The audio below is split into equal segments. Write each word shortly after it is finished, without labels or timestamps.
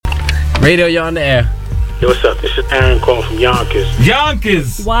Radio, you're on the air. Yo, what's up? This is Aaron calling from Yonkers.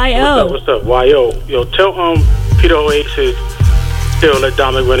 Yonkers! Y.O. What's up? Y.O. Yo, tell Peter Oasis still let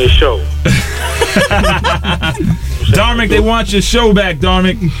Dominic run his show. Darmic, they want your show back,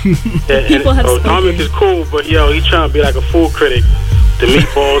 Darmic. People have spoken. Dominic is cool, but yo, he's trying to be like a food critic. The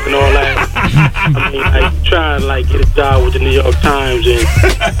meatballs and all that. I mean, like, trying to like get a job with the New York Times and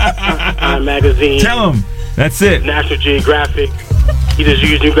Time Magazine. Tell him. That's it. National Geographic. He just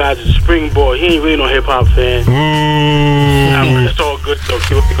used you guys as a springboard. He ain't really no hip-hop fan. It's all good, so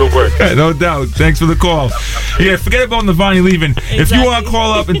keep up the good work. No doubt. Thanks for the call. Yeah, forget about Navani leaving. Exactly. If you want to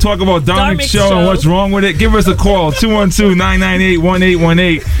call up and talk about Domic's show and what's wrong with it, give us a call.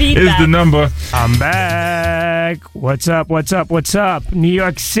 212-998-1818 is the number. I'm back. What's up? New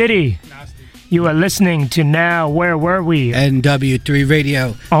York City. You are listening to Now Where Were We? NW3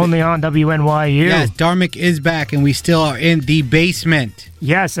 Radio. Only on WNYU. Yes, Darmic is back, and we still are in the basement.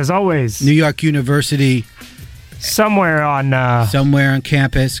 Yes, as always. New York University. Somewhere on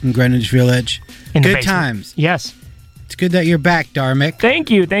campus in Greenwich Village. Good times. Yes. It's good that you're back, Darmic. Thank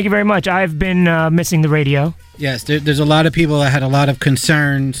you very much. I've been missing the radio. Yes, there's a lot of people that had a lot of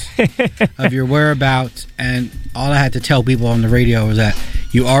concerns of your whereabouts, and all I had to tell people on the radio was that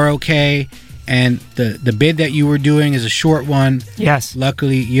you are okay. And the bid that you were doing is a short one. Yes.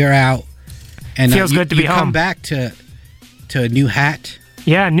 Luckily, you're out. And feels good to be home. Come back to a new hat.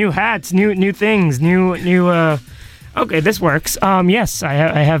 Yeah, new hats, new things, new. Okay, this works. Yes, I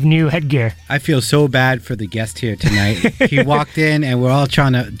have new headgear. I feel so bad for the guest here tonight. He walked in, and we're all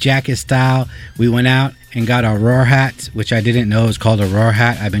trying to jack his style. We went out and got our Roar hats, which I didn't know is called a Roar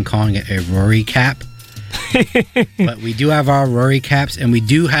hat. I've been calling it a Rory cap. But we do have our Rory caps, and we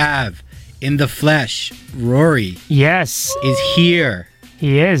do have. In the flesh, Rory. Yes. Is here.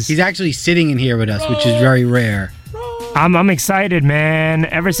 He is. He's actually sitting in here with us, which is very rare. I'm excited, man.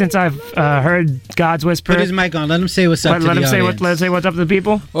 Ever since I've heard God's Whisper. Put his mic on. Let him say what's up to the audience. Let him say what's up to the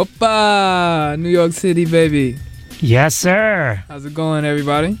people. Oppa! New York City, baby. Yes, sir. How's it going,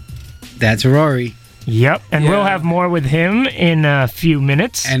 everybody? That's Rory. Yep, and we'll have more with him in a few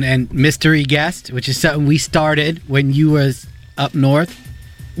minutes. And mystery guest, which is something we started when you was up north.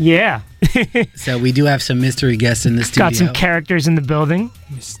 Yeah. So we do have some mystery guests in the studio. Got some characters in the building.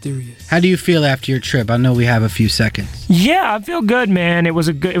 Mysterious. How do you feel after your trip? I know we have a few seconds. Yeah, I feel good, man. It was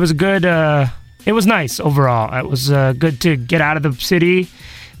nice overall. It was good to get out of the city,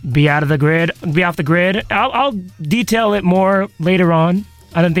 be off the grid. I'll detail it more later on.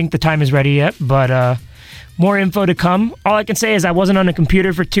 I don't think the time is ready yet, but more info to come. All I can say is I wasn't on a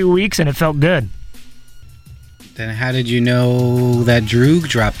computer for 2 weeks and it felt good. Then how did you know that Droog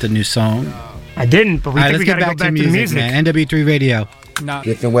dropped a new song? I didn't, but we think we gotta go back to the music. Man. NW3 Radio.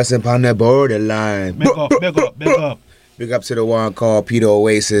 Different West upon the borderline. Big up. Big up to the one called Peter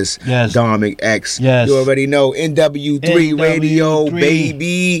Oasis. Yes. Dominic X. Yes. You already know NW3 Radio,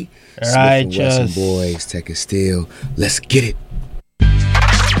 baby. Right, Smith & Wesson boys, Tech is Steel. Let's get it.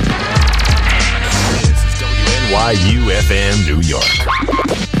 This is WNYU FM New York.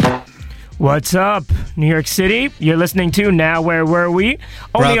 What's up, New York City? You're listening to Now Where Were We?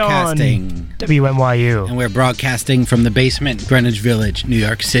 Only Broadcasting. on WNYU. And we're broadcasting from the basement, Greenwich Village, New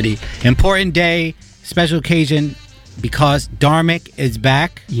York City. Important day, special occasion, because Darmic is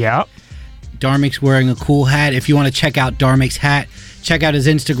back. Yep. Darmic's wearing a cool hat. If you want to check out Darmic's hat, check out his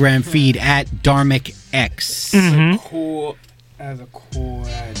Instagram feed at DarmicX. Mm-hmm. Cool hat,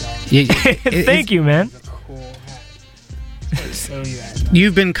 Darmic. Yeah, Thank you, man.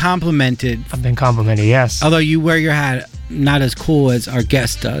 You've been complimented. I've been complimented, yes. Although you wear your hat not as cool as our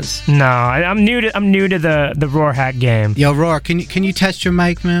guest does. No, I'm new to the Roar hat game. Yo, Roar, can you test your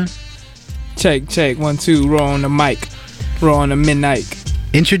mic, man? Check 1 2. Roar on the mic. Roar on the midnight.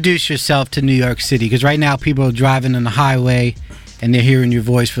 Introduce yourself to New York City, because right now people are driving on the highway and they're hearing your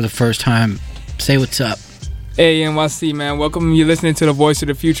voice for the first time. Say what's up. Hey, NYC, man. Welcome. You're listening to the voice of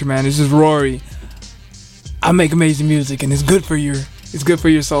the future, man. This is Rory. I make amazing music, and it's good for your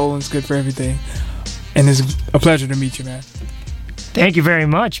soul, and it's good for everything. And it's a pleasure to meet you, man. Thank you very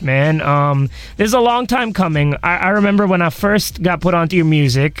much, man. This is a long time coming. I remember when I first got put onto your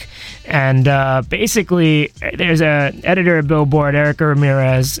music, and basically there's an editor at Billboard, Erica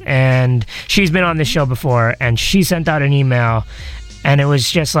Ramirez, and she's been on this show before, and she sent out an email. And it was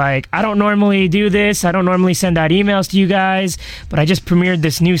just like, I don't normally do this. I don't normally send out emails to you guys, but I just premiered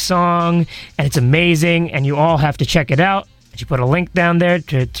this new song, and it's amazing, and you all have to check it out. She put a link down there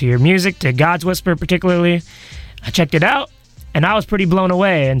to your music, to God's Whisper particularly. I checked it out, and I was pretty blown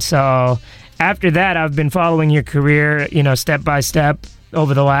away. And so after that, I've been following your career, step by step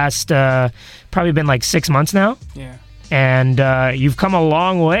over the last, probably been like 6 months now. Yeah. and you've come a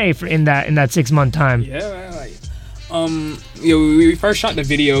long way in that 6 month time. Yeah, man, like, we first shot the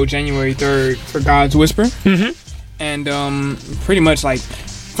video January 3rd for God's Whisper, and pretty much like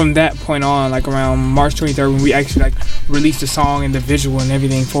from that point on, like around March 23rd, when we actually like released the song and the visual and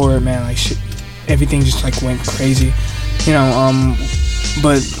everything for it, man, like shit, everything just like went crazy,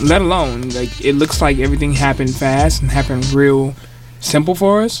 but let alone like it looks like everything happened fast and happened real simple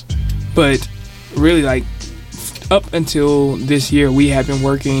for us, but really like up until this year we have been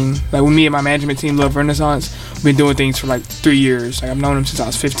working, like with me and my management team, Love Renaissance, we've been doing things for like 3 years. Like I've known them since I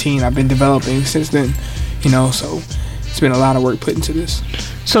was 15. I've been developing since then, so it's been a lot of work put into this.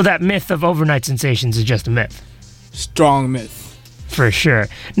 So that myth of overnight sensations is just a myth. Strong myth. For sure.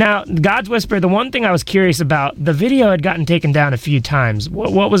 Now, God's Whisper, the one thing I was curious about, the video had gotten taken down a few times.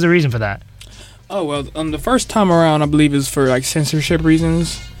 What was the reason for that? Oh, well, the first time around, I believe, is for like censorship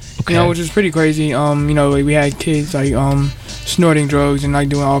reasons. Okay. Which is pretty crazy. Like we had kids like snorting drugs and like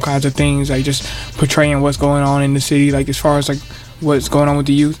doing all kinds of things, like just portraying what's going on in the city, like as far as like what's going on with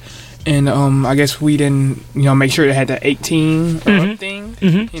the youth. And I guess we didn't, make sure they had that 18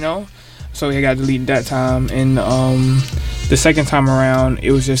 thing, so we got deleted that time. And the second time around,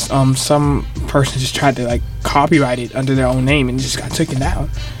 it was just some person just tried to like copyright it under their own name and just got taken down.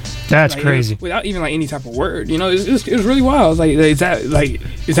 That's crazy. Without even like any type of word, it was really wild. Like, is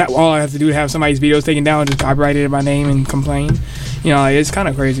that all I have to do to have somebody's videos taken down, just copyright it in my name and complain? It's kind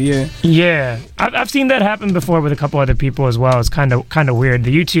of crazy. Yeah. Yeah, I've seen that happen before with a couple other people as well. It's kind of weird.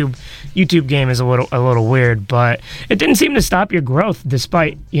 The YouTube game is a little weird, but it didn't seem to stop your growth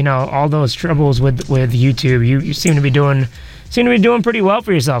despite all those troubles with YouTube. You seem to be doing pretty well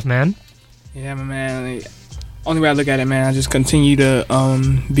for yourself, man. Yeah, my man. Like, only way I look at it, man, I just continue to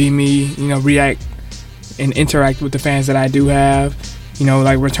be me, react and interact with the fans that I do have,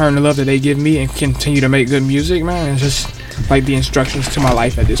 like return the love that they give me and continue to make good music, man. It's just like the instructions to my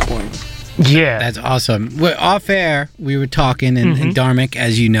life at this point. Yeah. That's awesome. We're off air, we were talking, and Dharmic,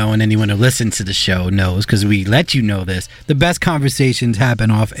 as you know, and anyone who listens to the show knows, because we let you know this, the best conversations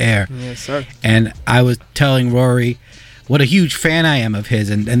happen off air. Yes, sir. And I was telling Rory what a huge fan I am of his,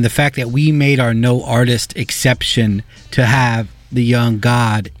 and the fact that we made our no artist exception to have the young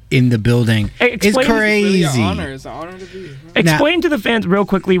God in the building is crazy. It's really an honor to be here. Explain to the fans real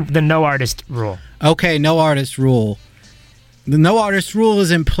quickly the no artist rule. Okay, no artist rule. The no artist rule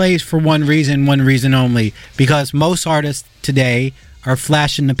is in place for one reason only, because most artists today are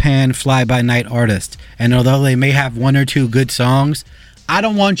flash in the pan, fly by night artists, and although they may have one or two good songs, I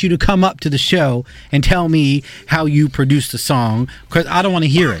don't want you to come up to the show and tell me how you produced the song, because I don't want to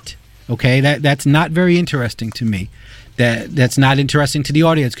hear it. Okay, that's not very interesting to me. That's not interesting to the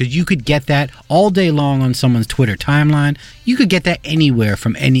audience, because you could get that all day long on someone's Twitter timeline. You could get that anywhere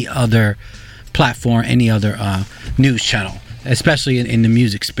from any other platform, any other news channel, especially in the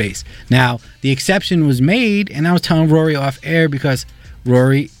music space. Now, the exception was made, and I was telling Rory off air, because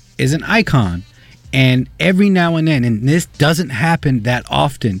Rory is an icon. And every now and then, and this doesn't happen that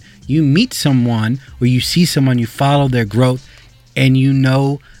often, you meet someone or you see someone, you follow their growth, and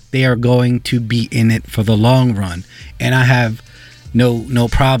they are going to be in it for the long run. And I have no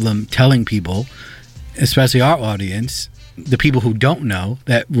problem telling people, especially our audience, the people who don't know,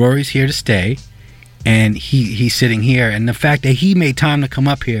 that Rory's here to stay, and he's sitting here. And the fact that he made time to come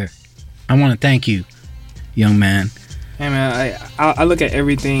up here, I want to thank you, young man. Hey, man, I look at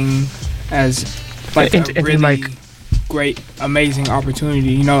everything as like a really great, amazing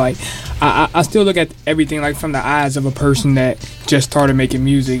opportunity. I still look at everything like from the eyes of a person that just started making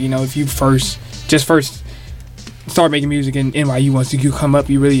music. If you first start making music in NYU, once you come up,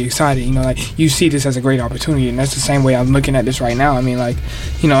 you're really excited. You see this as a great opportunity, and that's the same way I'm looking at this right now. I mean,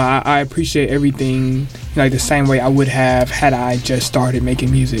 I appreciate everything the same way I would have had I just started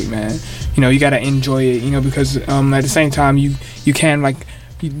making music, man. You gotta enjoy it, because at the same time you can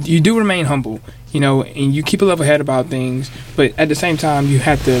you do remain humble. And you keep a level head about things, but at the same time, you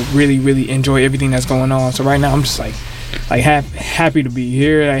have to really, really enjoy everything that's going on. So right now, I'm just happy to be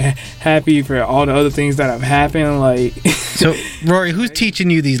here, happy for all the other things that have happened. So, Rory, who's teaching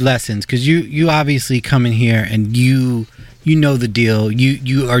you these lessons? Because you obviously come in here and you know the deal.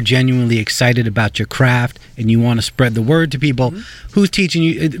 You are genuinely excited about your craft and you want to spread the word to people. Mm-hmm. Who's teaching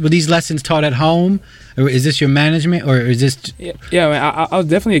you? Were these lessons taught at home? Or is this your management, or is this? Yeah, man, I was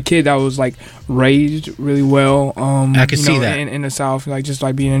definitely a kid that was raised really well. I could see that in the South, just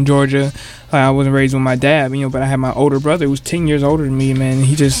being in Georgia. I wasn't raised with my dad, but I had my older brother who was 10 years older than me, man.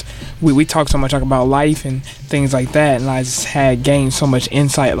 He just we talk so much about life and things like that, and I just had gained so much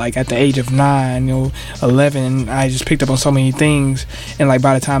insight. At the age of 9, 11, and I just picked up on so many things. And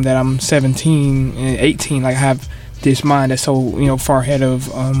by the time that I'm 17 and 18, I have this mind that's so far ahead of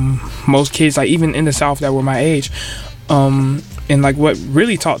most kids, like even in the South that were my age. And like what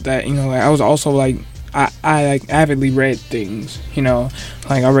really taught that, like I was also like I like avidly read things,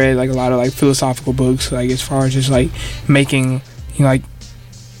 like I read like a lot of like philosophical books, like as far as just like making, like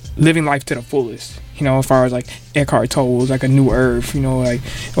living life to the fullest, as far as like Eckhart Tolle's like A New Earth, like,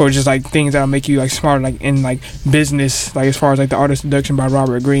 or just like things that'll make you like smarter, like in like business, like as far as like The Art of Seduction by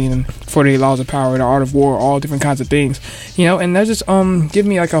Robert Greene and 48 Laws of Power, The Art of War, all different kinds of things, and that just give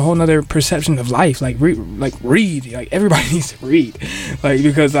me like a whole nother perception of life, like read, like everybody needs to read, like,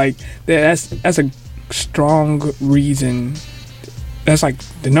 because like that's a strong reason. That's like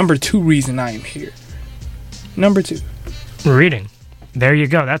the number 2 reason I am here. Number 2, reading. There you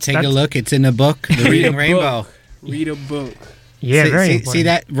go. That's a look. It's in the book, The Reading Rainbow. Read a book. Yeah, very important. See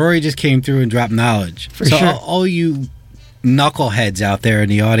that? Rory just came through and dropped knowledge. For sure. All you knuckleheads out there in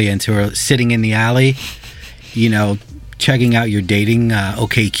the audience who are sitting in the alley, checking out your dating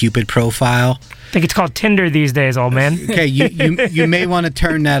OkCupid profile. I think it's called Tinder these days, old man. Okay, you may want to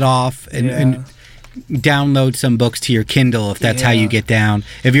turn that off and download some books to your Kindle if that's how you get down.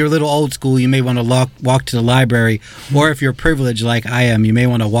 If you're a little old school, you may want to walk to the library, or if you're privileged like I am, you may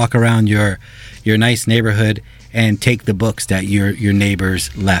want to walk around your nice neighborhood and take the books that your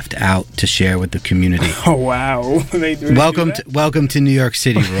neighbors left out to share with the community. Oh wow! Welcome to New York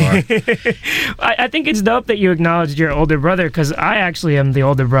City, Roar. I think it's dope that you acknowledged your older brother, because I actually am the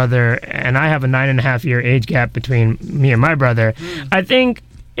older brother, and I have a 9.5-year age gap between me and my brother. I think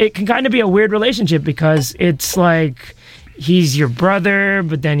it can kind of be a weird relationship, because it's like he's your brother,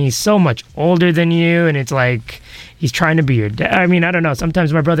 but then he's so much older than you, and it's like he's trying to be your dad. I mean, I don't know.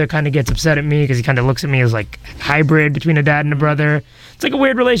 Sometimes my brother kind of gets upset at me because he kind of looks at me as like hybrid between a dad and a brother. It's like a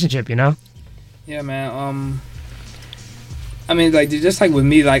weird relationship, Yeah, man. I mean, like, just like with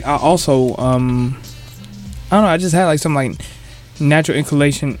me, like I also, I don't know. I just had like some like natural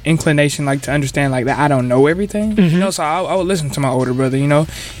inclination like to understand like that I don't know everything, so I would listen to my older brother,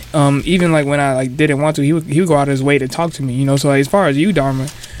 even like when I like didn't want to, he would go out of his way to talk to me, so like, as far as you,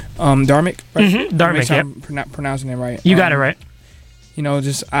 Dharmic, right? Dharmic, yep. I'm pronouncing it right. You got it right.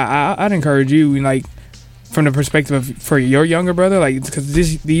 Just I'd encourage you, like, from the perspective of for your younger brother, like, because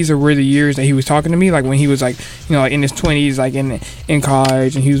these were the years that he was talking to me, like when he was like, like in his 20s, like in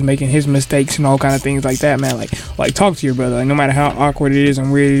college, and he was making his mistakes and all kind of things like that, man. Like talk to your brother, like no matter how awkward it is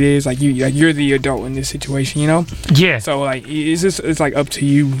and weird it is, like you're the adult in this situation, Yeah. So like it's like up to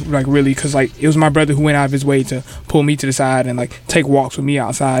you, like really, because like it was my brother who went out of his way to pull me to the side and like take walks with me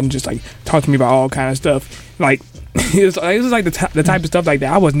outside and just like talk to me about all kind of stuff, like. It was like the type of stuff like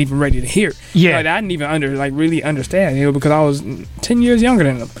that I wasn't even ready to hear. Yeah, like, I didn't even really understand, because I was 10 years younger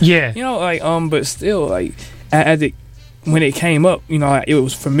than them. Yeah, but still, like when it came up, it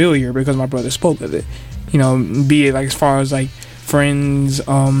was familiar because my brother spoke of it. Be it like as far as like friends,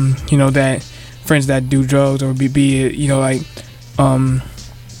 that friends that do drugs, or be it like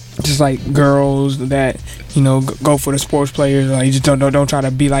just like girls that go for the sports players, like you just don't try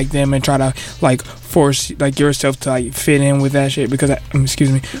to be like them and try to like force like yourself to like fit in with that shit, because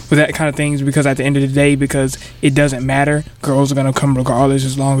with that kind of things, because at the end of the day, because it doesn't matter, girls are gonna come regardless,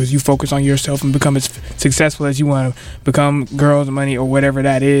 as long as you focus on yourself and become as successful as you want to become. Girls, money, or whatever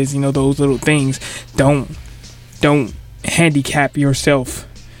that is, those little things, don't handicap yourself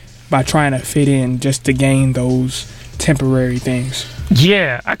by trying to fit in just to gain those temporary things.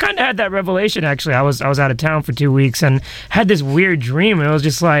 Yeah, I kind of had that revelation, actually. I was out of town for 2 weeks and had this weird dream, and it was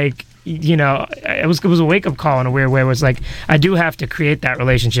just like, it was a wake-up call in a weird way. It was like, I do have to create that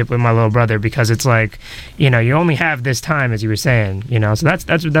relationship with my little brother, because it's like, you only have this time, as you were saying, so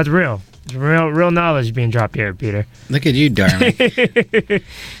that's real. It's real knowledge being dropped here, Peter. Look at you, Dharmic.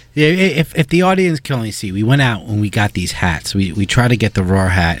 Yeah, if the audience can only see, we went out and we got these hats. We tried to get the Roar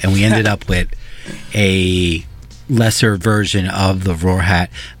hat, and we ended up with a lesser version of the Roar hat.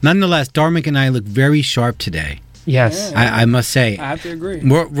 Nonetheless, Dharmic and I look very sharp today. Yes. I must say. I have to agree.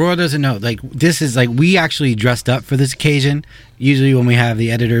 Roar doesn't know. Like, this is like, we actually dressed up for this occasion. Usually when we have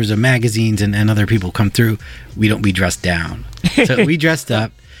the editors of magazines and other people come through, we dress down. So we dressed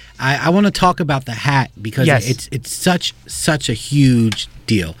up. I want to talk about the hat, because it's such a huge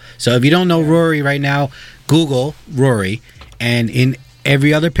deal. So if you don't know Rory right now, Google Rory, and in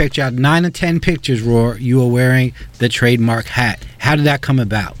every other picture, out of 9 or 10 pictures, Roar, you are wearing the trademark hat. How did that come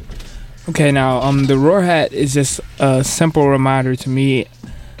about? Okay, now the Roar hat is just a simple reminder to me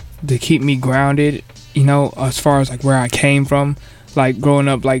to keep me grounded, as far as like where I came from, like growing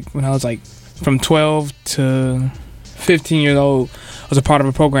up, like when I was like from 12 to 15 years old, I was a part of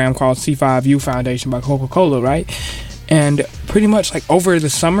a program called C5U Foundation by Coca-Cola, right? And pretty much like over the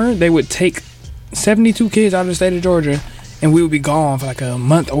summer, they would take 72 kids out of the state of Georgia, and we would be gone for like a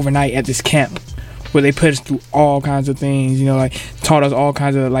month overnight at this camp where they put us through all kinds of things, you know, like taught us all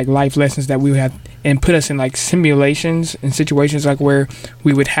kinds of like life lessons that we would have, and put us in like simulations and situations like where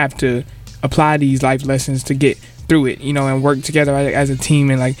we would have to apply these life lessons to get through it, you know, and work together as a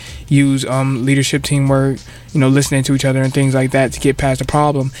team, and like use leadership, teamwork, you know, listening to each other and things like that to get past the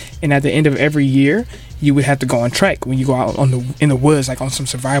problem. And at the end of every year, you would have to go on trek when you go out in the woods, like on some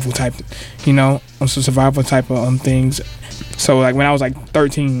survival type, you know, on some survival type of things. So like when I was like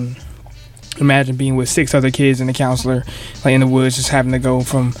 13, imagine being with 6 other kids and a counselor, like in the woods, just having to go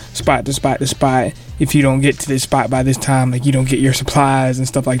from spot to spot to spot. If you don't get to this spot by this time, like you don't get your supplies and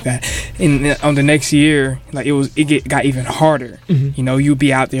stuff like that. And on the next year, like it got even harder. You know, you'd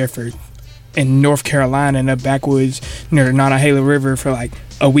be out there in North Carolina in the backwoods near the Nantahala River for like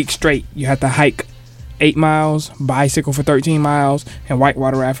a week straight. You have to hike 8 miles, bicycle for 13 miles, and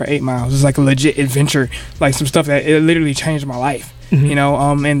whitewater raft for 8 miles. It's like a legit adventure, like some stuff that it literally changed my life. You know,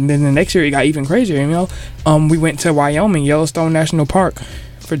 and then the next year it got even crazier. You know, we went to Wyoming, Yellowstone National Park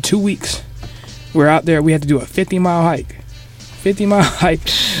for 2 weeks. We're out there. We had to do a 50-mile hike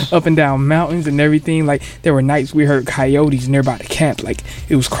up and down mountains and everything. Like there were nights we heard coyotes nearby the camp. Like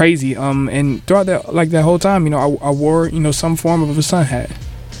it was crazy. And throughout that whole time, you know, I wore, you know, some form of a sun hat.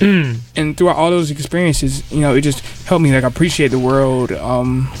 And throughout all those experiences, you know, it just helped me like appreciate the world,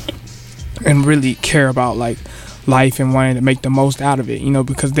 and really care about like life and wanting to make the most out of it, you know,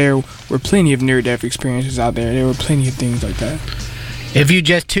 because there were plenty of near-death experiences out there. There were plenty of things like that. If you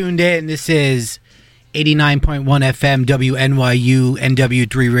just tuned in, this is 89.1 FM WNYU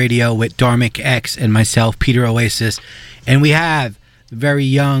NW3 Radio with Dharmic X and myself, Peter Oasis. And we have the very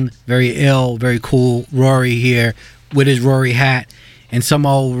young, very ill, very cool Rory here with his Rory hat and some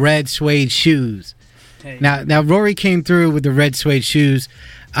old red suede shoes. Hey. Now Rory came through with the red suede shoes.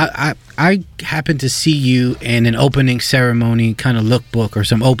 I happened to see you in an opening ceremony kind of lookbook or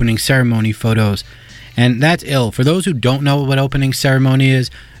some opening ceremony photos, and that's ill. For those who don't know what opening ceremony is,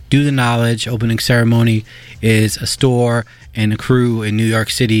 do the knowledge. Opening ceremony is a store and a crew in New York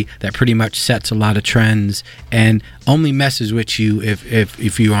City that pretty much sets a lot of trends and only messes with you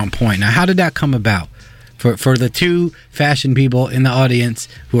if you're on point. Now, how did that come about? For the two fashion people in the audience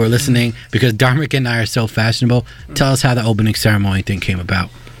who are listening, because Dharmic and I are so fashionable, tell us how the opening ceremony thing came about.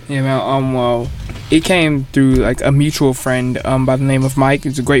 Yeah, man. Well, it came through like a mutual friend by the name of Mike.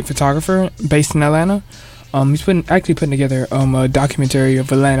 He's a great photographer based in Atlanta. He's actually putting together a documentary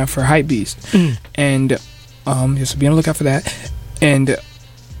of Atlanta for Hypebeast, and just be on the lookout for that. And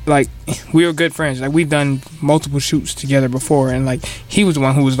like we were good friends. Like we've done multiple shoots together before, and like he was the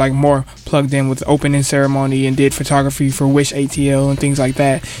one who was like more plugged in with the opening ceremony and did photography for Wish ATL and things like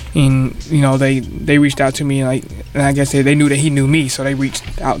that. And you know they reached out to me, and I guess they knew that he knew me, so they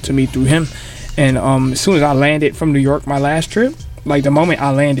reached out to me through him. And as soon as I landed from New York, my last trip, like the moment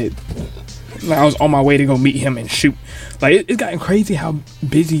I landed, like I was on my way to go meet him and shoot. Like it's gotten crazy how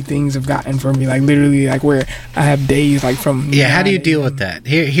busy things have gotten for me. Like literally, like where I have days like from. Yeah, how do you deal with that?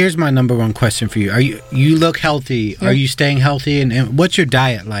 Here's my number one question for you. You look healthy? Yeah. Are you staying healthy? And what's your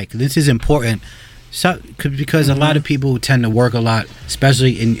diet like? This is important. So because a lot of people who tend to work a lot,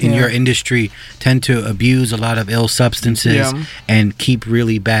 especially in your industry, tend to abuse a lot of ill substances and keep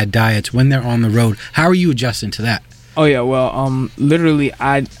really bad diets when they're on the road. How are you adjusting to that? Oh yeah, well, literally,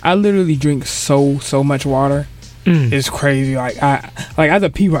 I literally drink so much water. It's crazy. Like I have to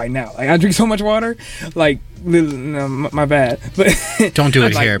pee right now. Like I drink so much water. Like no, my bad. But don't do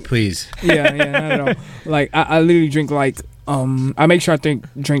it here, please. Yeah, not at all. Like I literally drink like I make sure I drink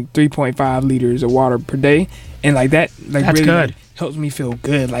 3.5 liters of water per day, and like that like that's really good. Helps me feel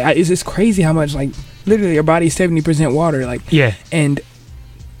good. Like it's just crazy how much like literally your body's 70% water. Like and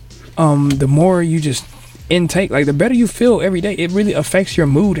the more you just intake, like the better you feel every day. It really affects your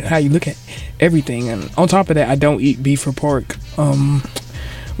mood and how you look at everything. And on top of that, I don't eat beef or pork.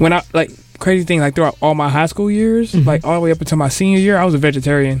 When I like crazy thing, like throughout all my high school years, like all the way up until my senior year, I was a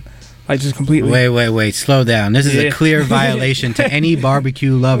vegetarian, like just completely. Wait, slow down. This is a clear violation to any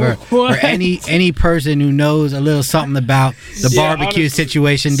barbecue lover or any person who knows a little something about the barbecue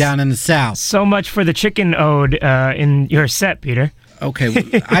situation down in the South. So much for the chicken ode in your set, Peter. Okay,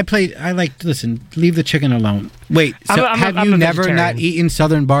 listen, leave the chicken alone. Wait, so have you never not eaten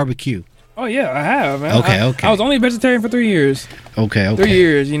Southern barbecue? Oh, yeah, I have, man. Okay. I was only a vegetarian for 3 years. Okay. 3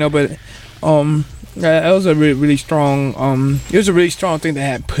 years, you know, but that was a really strong, it was a really strong thing that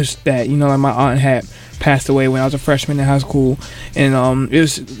had pushed that, you know, like my aunt had passed away when I was a freshman in high school, and it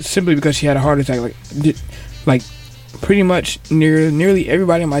was simply because she had a heart attack, like pretty much nearly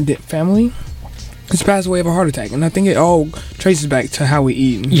everybody in my family has passed away of a heart attack, and I think it all traces back to how we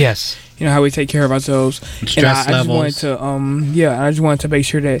eat. Yes. how we take care of ourselves. Stress I just wanted to I just wanted to make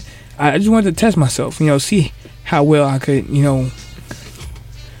sure that I just wanted to test myself, see how well I could,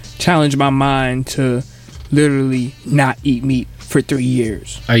 challenge my mind to literally not eat meat for 3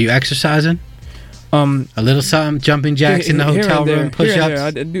 years. Are you exercising? A little something, jumping jacks in the hotel room, push-ups.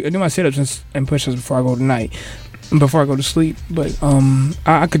 I do my sit-ups and push-ups before I go before I go to sleep. But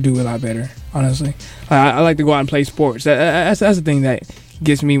I could do a lot better, honestly. I like to go out and play sports. That's the thing that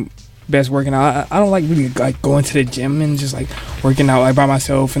gets me best working out. I don't like really like going to the gym and just like working out like by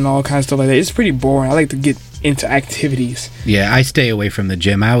myself and all kinds of stuff like that. It's pretty boring. I like to get into activities. Yeah, I stay away from the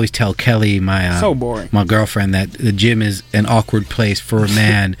gym. I always tell Kelly, so boring, my girlfriend, that the gym is an awkward place for a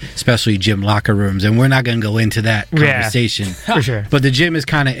man, especially gym locker rooms, and we're not going to go into that conversation. For sure. But the gym is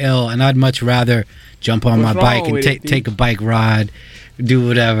kind of ill, and I'd much rather jump on my bike and take a bike ride, do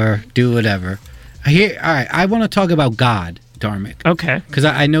whatever. All right, I want to talk about God, Dharmic. Okay. Because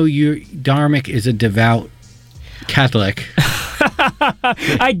I know Dharmic is a devout Catholic.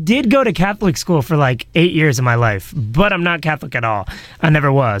 I did go to Catholic school for like 8 years of my life, but I'm not Catholic at all. I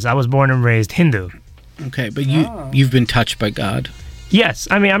never was. I was born and raised Hindu. Okay, but you've been touched by God. Yes,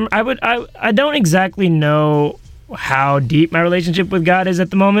 I mean I don't exactly know how deep my relationship with God is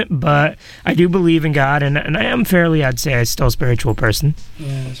at the moment, but I do believe in God, and I am fairly, I'd say, a still spiritual person.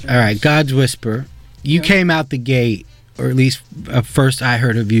 Yeah, that's right. All right, God's Whisper. You came out the gate, or at least first I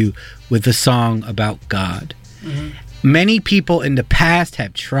heard of you, with a song about God. Mm-hmm. Many people in the past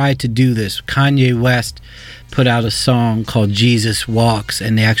have tried to do this. Kanye West put out a song called Jesus Walks,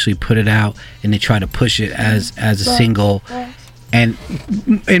 and they actually put it out and they try to push it as a single. And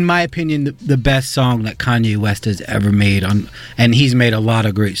in my opinion, the best song that Kanye West has ever made, and he's made a lot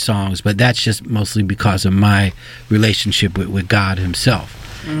of great songs, but that's just mostly because of my relationship with God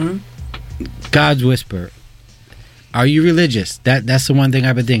himself. Mm-hmm. God's Whisper. Are you religious? That's the one thing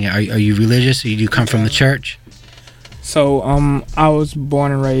I've been thinking. Are you religious? Or do you come from the church? So I was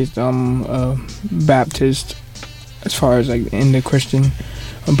born and raised Baptist, as far as like in the Christian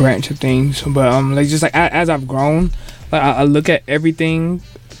branch of things. But like just like as I've grown, like I look at everything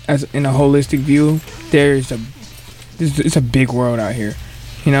as in a holistic view. It's a big world out here,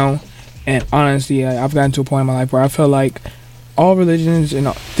 And honestly, I've gotten to a point in my life where I feel like all religions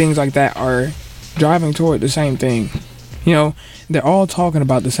and things like that are driving toward the same thing. They're all talking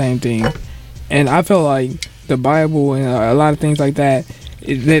about the same thing, and I feel like the Bible and a lot of things like that,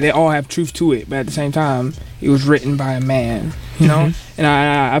 they all have truth to it, but at the same time, it was written by a man, Mm-hmm. And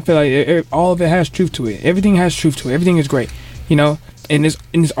I feel like all of it has truth to it. Everything has truth to it. Everything is great, and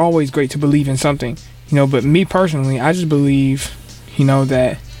it's always great to believe in something, But me personally, I just believe,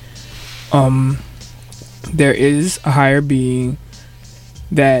 that there is a higher being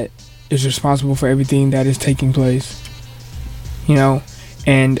that is responsible for everything that is taking place,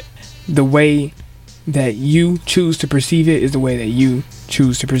 and the way that you choose to perceive it is the way that you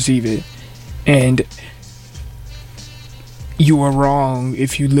choose to perceive it. And you are wrong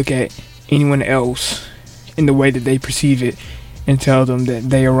if you look at anyone else in the way that they perceive it and tell them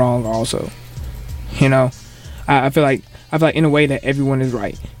that they are wrong also. I feel like in a way that everyone is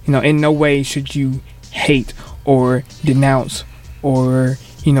right. In no way should you hate or denounce or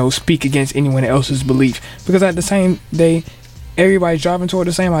speak against anyone else's belief, because at the same day, everybody's driving toward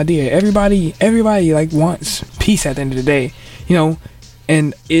the same idea. Everybody like wants peace at the end of the day,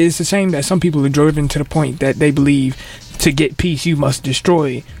 and it's a shame that some people are driven to the point that they believe to get peace you must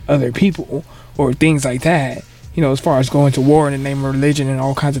destroy other people or things like that. As far as going to war in the name of religion and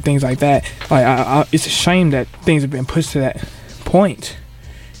all kinds of things like that. Like it's a shame that things have been pushed to that point.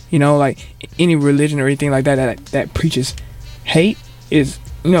 Like any religion or anything like that preaches hate is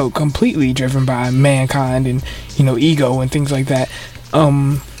completely driven by mankind and ego and things like that.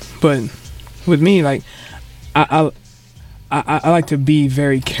 But with me, like I like to be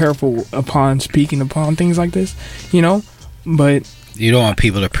very careful upon speaking upon things like this, but you don't want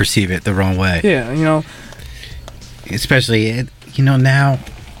people to perceive it the wrong way. Yeah, especially now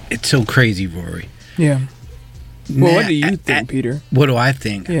it's so crazy, Rory. Yeah. Well, what do you think, Peter? What do I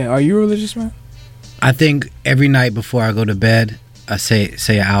think? Yeah, are you a religious man? I think every night before I go to bed, I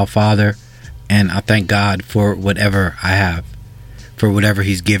say Our Father, and I thank God for whatever I have, for whatever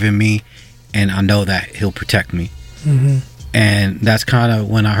He's given me, and I know that He'll protect me. Mm-hmm. And that's kind of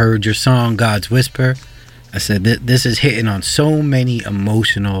when I heard your song, God's Whisper, I said, this is hitting on so many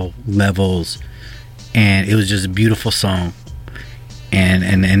emotional levels, and it was just a beautiful song.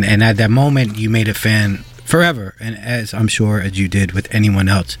 And at that moment, you made a fan forever, and as I'm sure as you did with anyone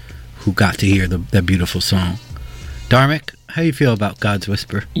else who got to hear that beautiful song. Dharmic, How do you feel about God's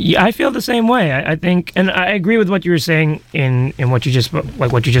whisper? Yeah, I feel the same way. I think, and I agree with what you were saying in what you just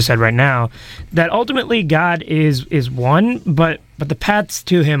said right now, that ultimately God is one, but the paths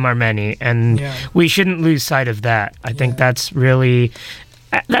to Him are many, and we shouldn't lose sight of that. I think that's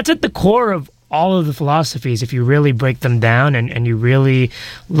at the core of all of the philosophies, if you really break them down and you really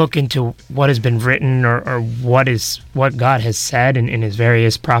look into what has been written or what God has said and His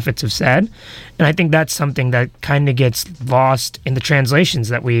various prophets have said. And I think that's something that kind of gets lost in the translations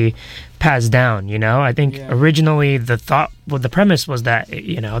that we pass down, you know? I think originally the premise was that,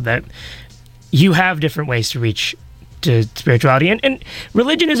 you know, that you have different ways to reach to spirituality, and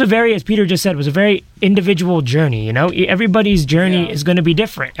religion is as Peter just said, was a very individual journey. You know, everybody's journey is going to be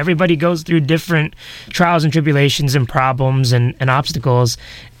different. Everybody goes through different trials and tribulations and problems and obstacles,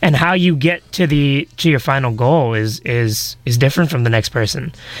 and how you get to your final goal is different from the next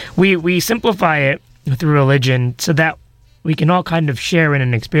person. We simplify it through religion so that we can all kind of share in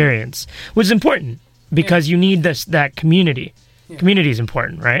an experience, which is important because you need that community. Community is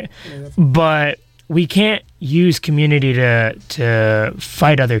important, right? But we can't use community to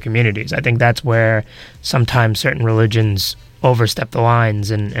fight other communities. I think that's where sometimes certain religions overstep the lines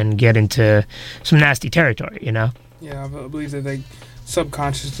and get into some nasty territory, you know? Yeah, I believe that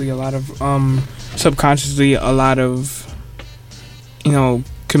subconsciously a lot of you know,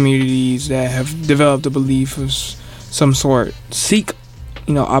 communities that have developed a belief of some sort seek,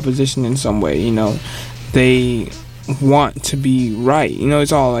 you know, opposition in some way. You know, they want to be right. You know,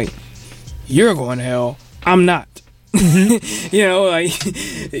 it's all like, you're going to hell, I'm not. You know, like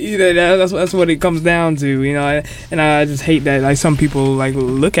that's what it comes down to. You know, and I just hate that like some people like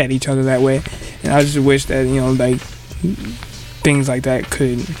look at each other that way, and I just wish that, you know, like things like that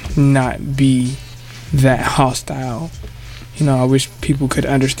could not be that hostile. You know, I wish people could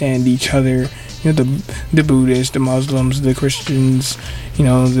understand each other. You know, the Buddhists, the Muslims, the Christians, you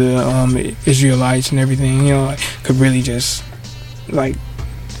know, the Israelites and everything. You know, like, could really just like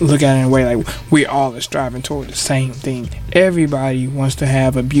look at it in a way like we all are striving toward the same thing. Everybody wants to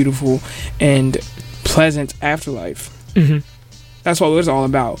have a beautiful and pleasant afterlife. That's what it's all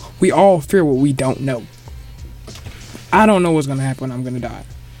about. We all fear what we don't know. I don't know what's going to happen when I'm going to die.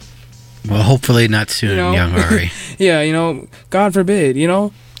 Well, hopefully not soon, you know? Young Ari. Yeah, you know, God forbid, you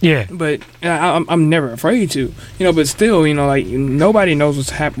know? Yeah. But I'm never afraid to, you know, but still, you know, like nobody knows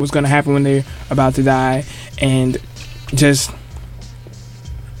what's going to happen when they're about to die. And just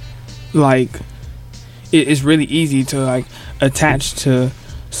like it's really easy to like attach to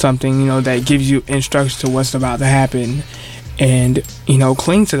something, you know, that gives you instructions to what's about to happen, and you know,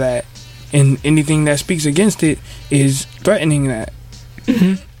 cling to that, and anything that speaks against it is threatening that.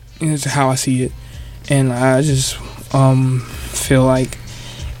 Is how I see it. And I just feel like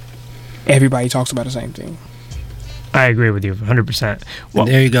everybody talks about the same thing. I agree with you 100%. Well,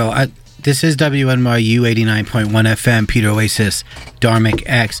 there you go. This is WNYU 89.1 FM, Peter Oasis, Dharmic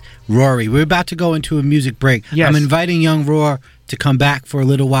X, Rory. We're about to go into a music break. Yes. I'm inviting Young Roar to come back for a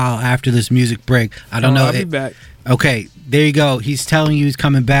little while after this music break. I don't know. I'll be back. Okay, there you go. He's telling you he's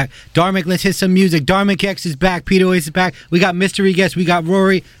coming back. Dharmic, let's hit some music. Dharmic X is back. Peter Oasis is back. We got mystery guests. We got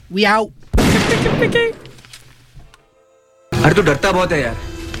Rory. We out. अरे तू डरता बहुत है यार.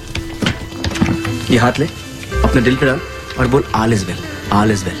 ये हाथ ले, अपने दिल पे डाल और बोल all is well, all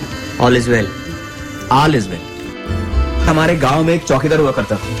is well, all is well, all is well. हमारे गांव में एक चौकीदार हुआ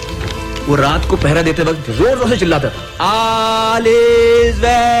करता था. वो रात को पहरा देते वक्त जोर-जोर से चिल्लाता था all is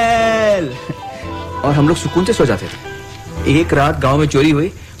well. और हम लोग सुकून से सो जाते थे. एक रात गांव में चोरी हुई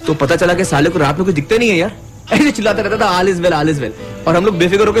तो पता चला कि साले को रात में कुछ दिखता नहीं है यार. ऐसे चिल्लाता रहता था all is well, all is well. और हम लोग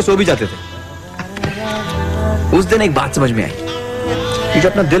बेफिक्र होकर सो भी जाते थे. उस दिन एक बात समझ में आई कि जो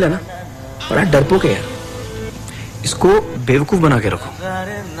अपना दिल है ना, बड़ा डरपोक है यार. इसको बेवकूफ बना के रखो.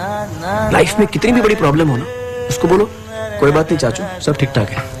 लाइफ में कितनी भी बड़ी प्रॉब्लम हो ना, उसको बोलो कोई बात नहीं चाचू, सब ठीक ठाक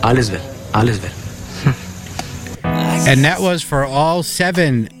है. All is well, all is well. And that was for all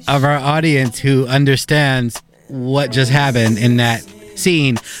 7 of our audience who understands what just happened in that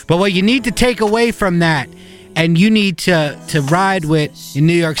scene. But what you need to take away from that, and you need to ride with in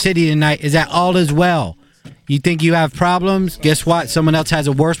New York City tonight, is that all is well. You think you have problems? Guess what? Someone else has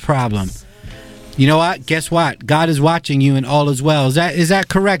a worse problem. You know what? Guess what? God is watching you and all is well. Is that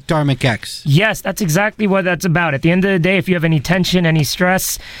correct, Dharmic X? Yes, that's exactly what that's about. At the end of the day, if you have any tension, any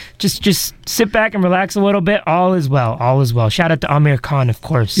stress, just sit back and relax a little bit. All is well. All is well. Shout out to Amir Khan, of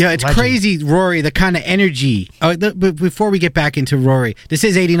course. Yeah, it's crazy, Rory, the kind of energy. Before we get back into Rory, this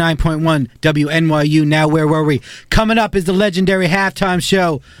is 89.1 WNYU. Now, where were we? Coming up is the legendary halftime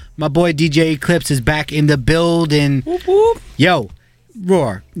show. My boy DJ Eclipse is back in the building. Whoop, whoop. Yo,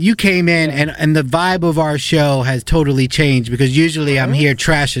 Roar, you came in and the vibe of our show has totally changed because usually I'm here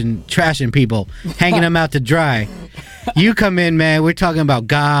trashing people, hanging them out to dry. You come in, man, we're talking about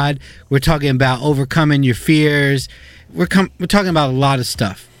God. We're talking about overcoming your fears. We're talking about a lot of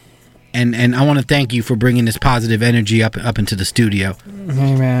stuff. And I want to thank you for bringing this positive energy up into the studio.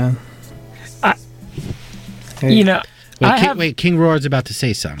 Hey, man. You know, King Roar's about to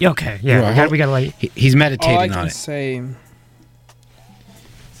say something. Okay, yeah, Roar, we gotta like. He's meditating all I on can it. say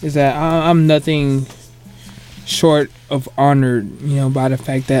is that I'm nothing short of honored, you know, by the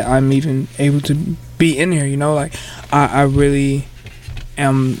fact that I'm even able to be in here. You know, like I really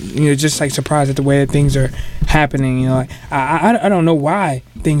am, you know, just like surprised at the way that things are happening. You know, like I don't know why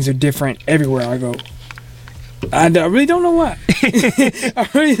things are different everywhere I go. I really don't know why. I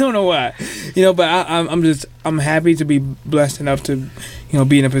really don't know why. You know, but I'm happy to be blessed enough to, you know,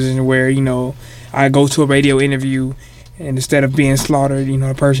 be in a position where, you know, I go to a radio interview and instead of being slaughtered, you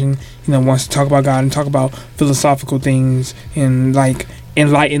know, a person, you know, wants to talk about God and talk about philosophical things and like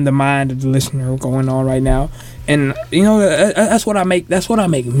enlighten the mind of the listener going on right now. And, you know, that's what I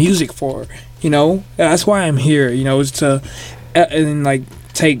make music for, you know. That's why I'm here, you know, is to and like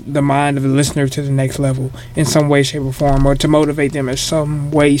take the mind of the listener to the next level in some way, shape, or form, or to motivate them in some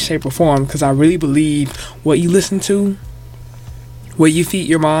way, shape, or form. Because I really believe what you listen to, what you feed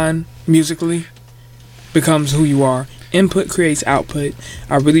your mind musically, becomes who you are. Input creates output.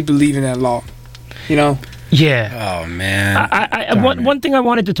 I really believe in that law. You know? Yeah. Oh man. One thing I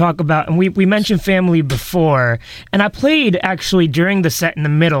wanted to talk about, and we mentioned family before, and I played actually during the set in the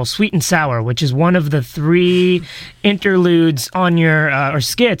middle, Sweet and Sour, which is one of the 3 interludes on your or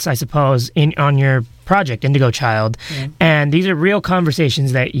skits, I suppose, on your project Indigo Child. And these are real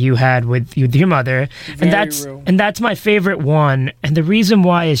conversations that you had with your mother. And that's my favorite one. And the reason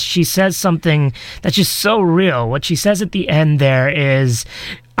why is she says something that's just so real. What she says at the end there is,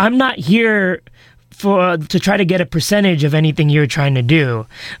 I'm not here to try to get a percentage of anything you're trying to do.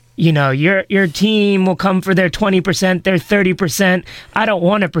 You know, your team will come for their 20%, their 30%. I don't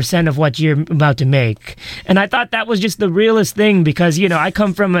want a percent of what you're about to make. And I thought that was just the realest thing because, you know, I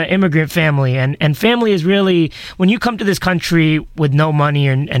come from an immigrant family and family is really, when you come to this country with no money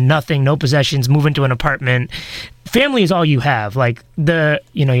and nothing, no possessions, move into an apartment, family is all you have. Like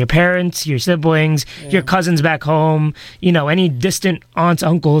your parents, your siblings, your cousins back home, you know, any distant aunts,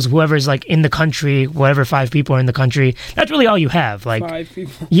 uncles, whoever's like in the country, whatever 5 people are in the country, that's really all you have. Like 5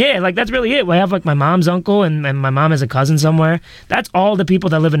 people. Yeah, like that's really it. I have like my mom's uncle and my mom has a cousin somewhere. That's all the people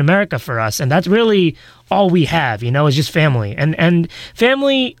that live in America for us. And that's really all we have, you know, is just family. And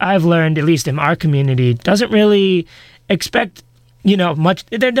family, I've learned, at least in our community, doesn't really expect, you know, much.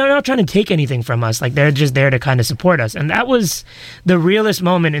 They're not trying to take anything from us. Like they're just there to kind of support us. And that was the realest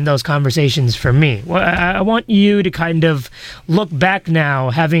moment in those conversations for me. Well, I want you to kind of look back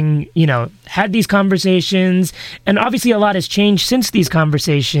now, having, you know, had these conversations, and obviously a lot has changed since these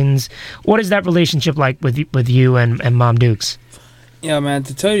conversations. What is that relationship like with you and Mom Dukes? Yeah, man,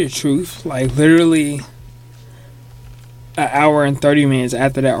 to tell you the truth, like literally an hour and 30 minutes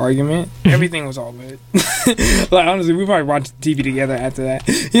after that argument, everything was all good. Like honestly, we probably watched TV together after that.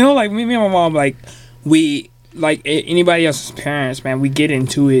 You know, like me and my mom, like we, like anybody else's parents, man, we get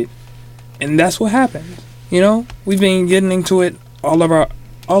into it, and that's what happens. You know, we've been getting into it all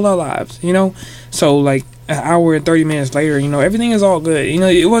our lives. You know, so like an hour and 30 minutes later, you know, everything is all good. You know,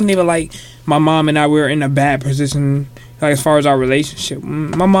 it wasn't even like my mom and I were in a bad position. Like as far as our relationship,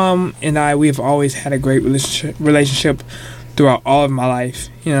 my mom and I, we have always had a great relationship throughout all of my life.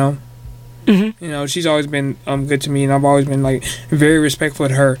 You know, you know, she's always been good to me, and I've always been like very respectful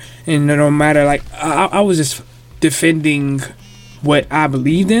of her. And no matter, like I was just defending what I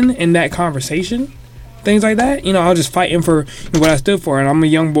believed in that conversation, things like that. You know, I was just fighting for what I stood for, and I'm a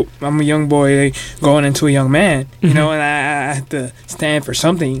young boy going into a young man. You know, and I have to stand for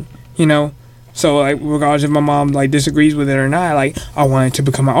something. You know. So, like, regardless if my mom, like, disagrees with it or not, like, I wanted to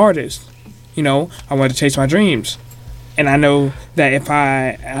become an artist. You know, I wanted to chase my dreams. And I know that if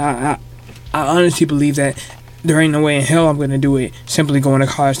I honestly believe that there ain't no way in hell I'm going to do it simply going to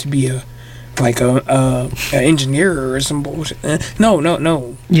college to be a engineer or some bullshit.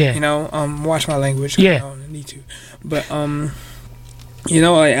 No. Yeah. You know, watch my language. Yeah. I don't need to. But, you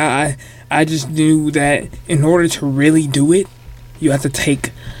know, like, I just knew that in order to really do it, you have to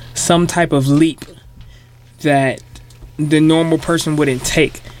take some type of leap that the normal person wouldn't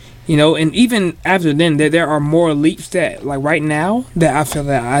take, you know. And even after then, there are more leaps that, like right now, that I feel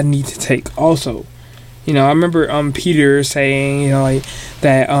that I need to take also. You know, I remember Peter saying, you know, like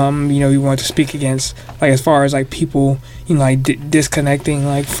that, you know, he wanted to speak against, like, as far as like people, you know, like disconnecting,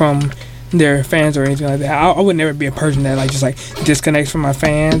 like from their fans or anything like that. I would never be a person that like just like disconnects from my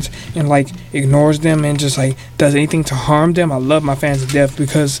fans and like ignores them and just like does anything to harm them. I love my fans to death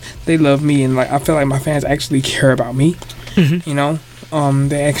because they love me, and like I feel like my fans actually care about me. You know,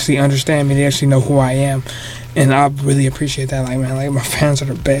 they actually understand me. They actually know who I am, and I really appreciate that. Like, man, like my fans are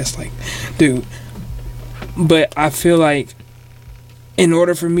the best. Like, dude. But I feel like in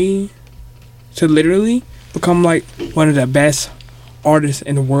order for me to literally become like one of the best artists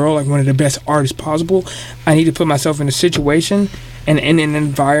in the world, like one of the best artists possible, I need to put myself in a situation and in an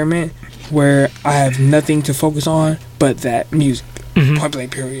environment where I have nothing to focus on but that music. Point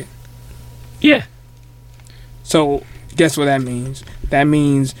blank, period. Yeah. So guess what that means? That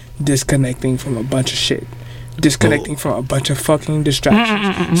means disconnecting from a bunch of shit. Disconnecting from a bunch of fucking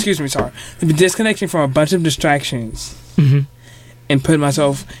distractions. Excuse me, sorry. Disconnecting from a bunch of distractions and putting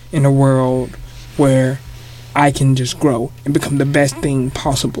myself in a world where I can just grow and become the best thing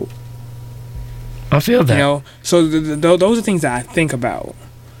possible. I feel that. You know, so those are things that I think about.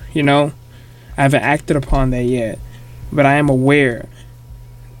 You know, I haven't acted upon that yet, but I am aware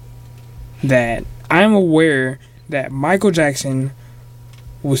that Michael Jackson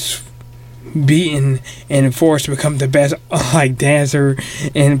was beaten and forced to become the best like dancer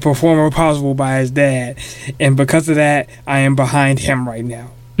and performer possible by his dad, and because of that, I am behind him right now.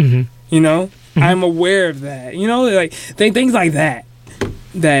 You know, I'm aware of that. You know, like things like that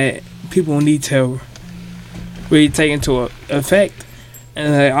people need to really take into effect.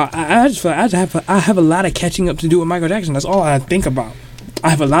 And I just feel like I have a lot of catching up to do with Michael Jackson. That's all I think about.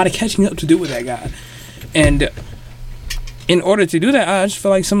 I have a lot of catching up to do with that guy, and in order to do that, I just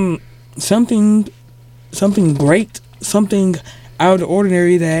feel like something great, something out of the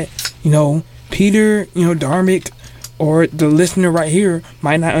ordinary that, you know, Peter, you know, Dharmic, or the listener right here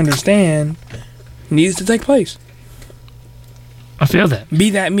might not understand needs to take place. I feel that.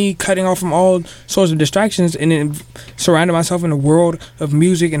 Be that me cutting off from all sorts of distractions and then surrounding myself in a world of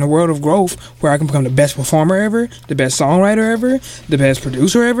music and a world of growth where I can become the best performer ever, the best songwriter ever, the best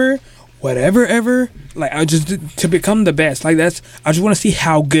producer ever, whatever ever. Like, I just to become the best. Like, I just want to see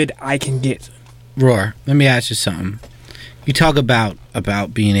how good I can get. Roar, let me ask you something. You talk about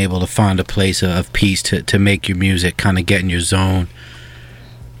being able to find a place of peace to make your music, kind of get in your zone.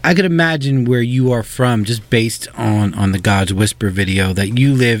 I could imagine where you are from, just based on the God's Whisper video, that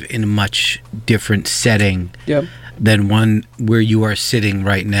you live in a much different setting than one where you are sitting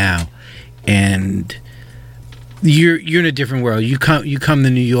right now, and you're in a different world. You come to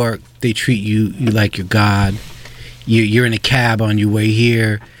New York, they treat you like you're God. You're in a cab on your way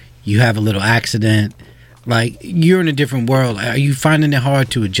here. You have a little accident. Like, you're in a different world. Are you finding it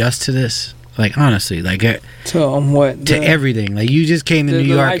hard to adjust to this? Like, honestly, like to everything. Like, you just came to New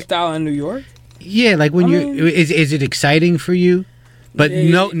York. The lifestyle in New York. Yeah, like when is it exciting for you? But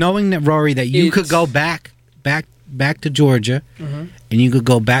knowing that, Rory, that you could go back to Georgia, and you could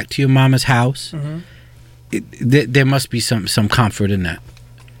go back to your mama's house. There must be some comfort in that.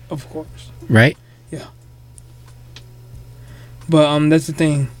 Of course. Right? Yeah. But that's the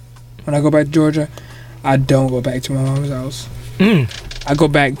thing. When I go back to Georgia, I don't go back to my mama's house. I go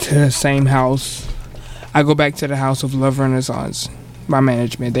back to the same house. I go back to the house of Love Renaissance, my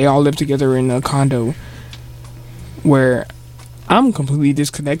management. They all live together in a condo where I'm completely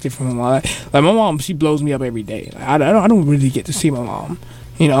disconnected from my mom. Like my mom, she blows me up every day. Like, I don't really get to see my mom.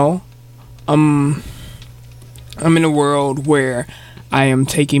 You know, I'm in a world where I am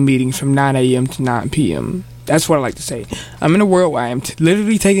taking meetings from 9 a.m. to 9 p.m. That's what I like to say. I'm in a world where I am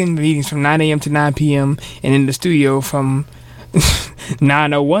literally taking meetings from 9 a.m. to 9 p.m. and in the studio from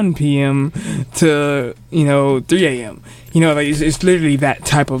 9:01 p.m. to 3 a.m. You know, like it's literally that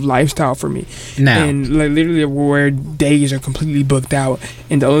type of lifestyle for me. Now, and like literally where days are completely booked out,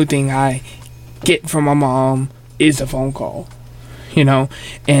 and the only thing I get from my mom is a phone call. You know,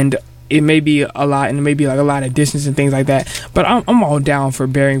 and it may be a lot, and it may be like a lot of distance and things like that. But I'm all down for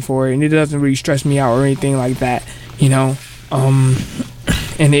bearing for it, and it doesn't really stress me out or anything like that. You know,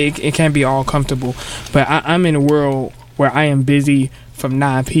 and it can't be all comfortable. But I'm in a world where I am busy from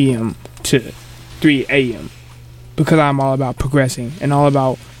 9 p.m. to 3 a.m. because I'm all about progressing and all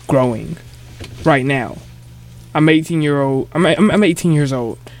about growing. Right now, I'm 18 years old,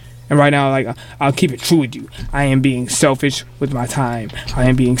 and right now, like, I'll keep it true with you. I am being selfish with my time. I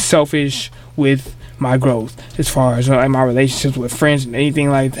am being selfish with my growth, as far as like my relationships with friends and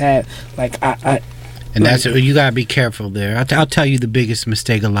anything like that. Like and that's you gotta be careful there. I'll tell you the biggest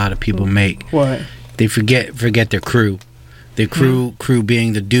mistake a lot of people make. What? They forget their crew. Their crew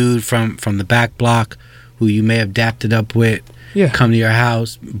being the dude from the back block who you may have dapped it up with, come to your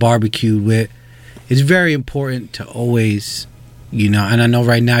house, barbecued with. It's very important to always You know, and I know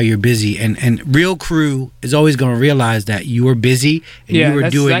right now you're busy, and Real Crew is always going to realize that you were busy and you were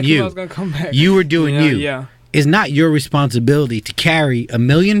that's doing exactly you. what I was gonna come back. You were doing you. Yeah. It's not your responsibility to carry 1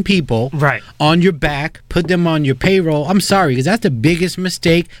 million people Right. on your back, put them on your payroll. I'm sorry, because that's the biggest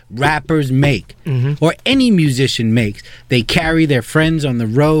mistake rappers make, or any musician makes. They carry their friends on the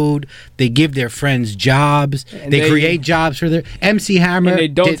road. They give their friends jobs. And They they- create jobs for their MC Hammer. And they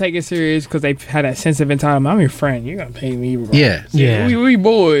don't did- take it serious because they had that sense of entitlement. I'm your friend. You're gonna pay me, bro. Yeah. Yeah. We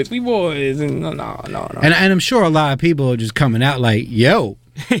boys, and no. And I'm sure a lot of people are just coming out like, yo,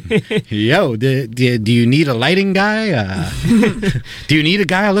 yo, do you need a lighting guy? Do you need a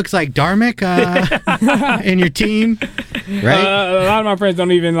guy who looks like Dharmic in your team? Right? A lot of my friends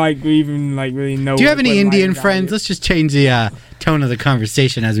don't even really know. Do you have what any a Indian lighting guy friends? is. Let's just change the tone of the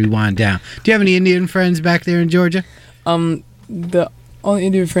conversation as we wind down. Do you have any Indian friends back there in Georgia? The only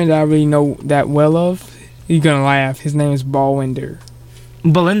Indian friend I really know that well of, you're gonna laugh. His name is Balwinder.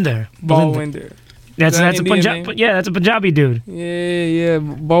 Balinder. Balwinder. That's that a Indian Punjabi. name? Yeah, that's a Punjabi dude. Yeah.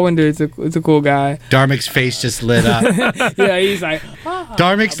 Balwinder is a cool guy. Dharmic's face just lit up. Yeah, he's like,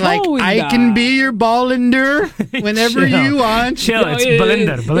 Dharmic's like, I can be your ballinder whenever Chill. you want. Chill. It's It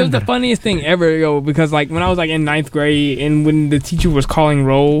Balinder. was the Balinder. funniest thing ever, yo, because like when I was like in 9th grade and when the teacher was calling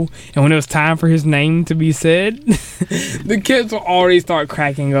roll and when it was time for his name to be said, the kids will already start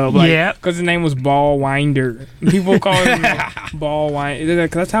cracking up. Like, Yep. because his name was Ballwinder. People call him Ballwinder.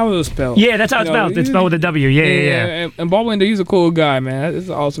 That's how it was spelled. Yeah, that's how it's You know, spelled. It's spelled with a W. Yeah. And Ballwinder, he's a cool guy, man. He's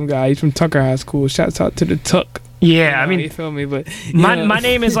an awesome guy. He's from Tucker High School. Shouts out to the Tuck. Yeah, I You mean, feel me? But my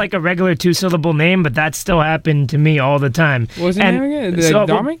name is like a regular 2-syllable name, but that still happened to me all the time. What's your name again?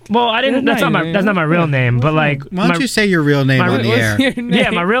 Dharmic? Well, I didn't. That's not my real name. But like, Why don't you say your real name on the air? yeah,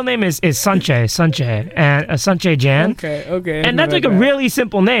 my real name is Sanche, and Sanche Jan. Okay. And that's like a really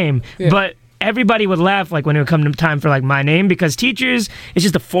simple name, but everybody would laugh like when it would come to time for like my name because teachers, it's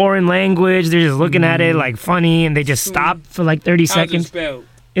just a foreign language. They're just looking at it like funny, and they just stop for like 30 seconds. Spelled?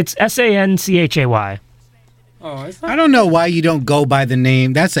 It's Sanchay. Oh, it's not. I don't know why you don't go by the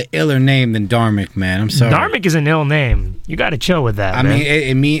name. That's an iller name than Dharmic, man. I'm sorry. Dharmic is an ill name. You got to chill with that. I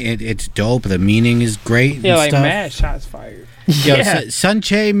man. mean, it's dope. The meaning is great. Yeah, and like stuff. mad shots fired. Yo, Yeah.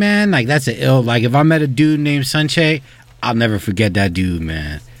 Sunche, man, like that's an ill. Like if I met a dude named Sunche, I'll never forget that dude,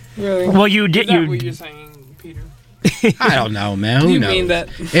 man. Really? Well, you did. Is that You what you're saying, Peter? I don't know, man. Do Who you knows? mean that?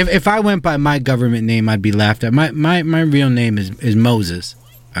 If I went by my government name, I'd be laughed at. My real name is Moses.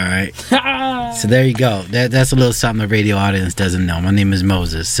 All right. So there you go. That's a little something the radio audience doesn't know. My name is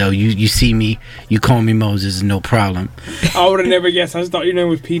Moses. So you see me, you call me Moses, no problem. I would have never guessed. I just thought your name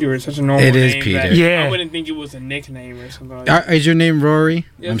was Peter. It's such a normal It name. is Peter. that Yeah. I wouldn't think it was a nickname or something like that. Is your name Rory?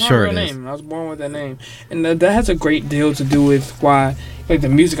 Yeah, I'm it's my sure real it is. name. I was born with that name. And that has a great deal to do with why, like, the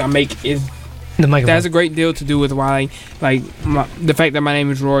music I make is... the That microphone. has a great deal to do with why, the fact that my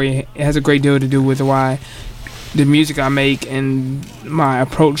name is Rory, it has a great deal to do with why the music I make and my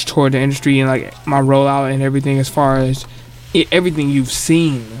approach toward the industry and like my rollout and everything as far as everything you've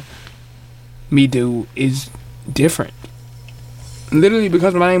seen me do is different. Literally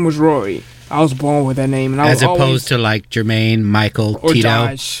because my name was Rory, I was born with that name, and I As was always, opposed to like Jermaine, Michael, or Tito.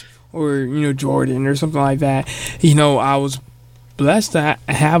 Josh or Jordan or something like that. I was blessed to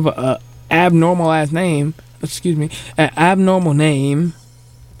have a abnormal ass name. Excuse me, an abnormal name,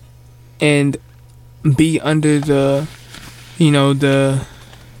 and be under the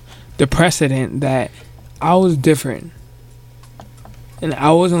precedent that I was different, and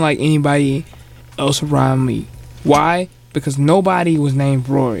I wasn't like anybody else around me. Why? Because nobody was named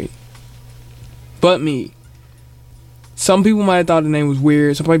Rory but me. Some people might have thought the name was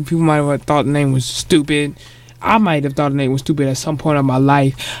weird. Some people might have thought the name was stupid. I might have thought the name was stupid at some point in my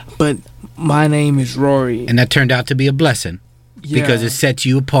life, but my name is Rory. And that turned out to be a blessing. Because it sets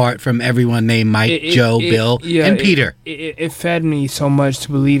you apart from everyone named Mike, Joe, Bill, and Peter. It fed me so much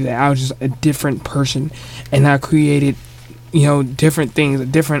to believe that I was just a different person, and I created, different things,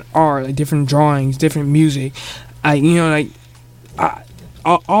 different art, like different drawings, different music. I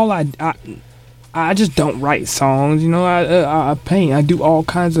just don't write songs. I paint. I do all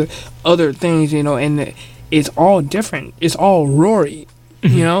kinds of other things. And it's all different. It's all Rory.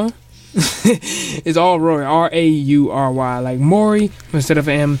 It's all Rory. Raury. Like Maury, instead of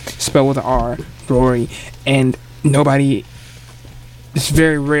an M, spelled with an R. Rory. And nobody... It's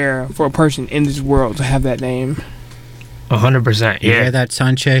very rare for a person in this world to have that name. 100%. You Yeah. hear that,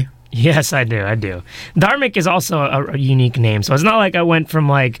 Sanche? Yes, I do. Dharmic is also a unique name, so it's not like I went from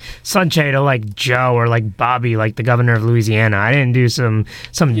like Sanche to like Joe or like Bobby, like the governor of Louisiana. I didn't do some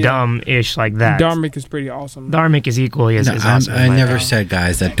dumb ish like that. Dharmic is pretty awesome. Dharmic is equally as awesome. I never said,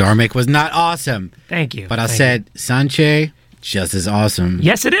 guys, that Dharmic was not awesome. Thank you. But I said Sanche just as awesome.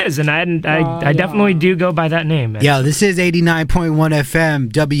 Yes, it is, and I definitely do go by that name. Yo, this is 89.1 FM,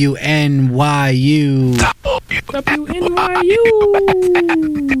 WNYU.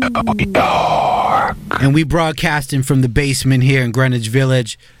 And we broadcasting from the basement here in Greenwich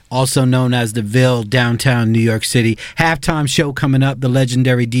Village, also known as the Ville, downtown New York City. Halftime show coming up, the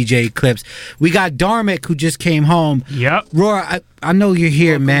legendary DJ Eclipse. We got Dharmic, who just came home. Yep. Roar, I know you're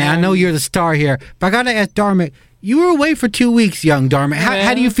here, man. I know you're the star here. But I got to ask Dharmic, you were away for 2 weeks, young Dharmic.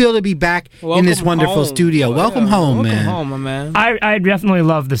 How do you feel to be back in this wonderful studio? Welcome home, man. Welcome home, my man. I definitely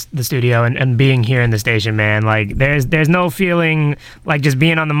love the studio and being here in the station, man. Like, there's no feeling like just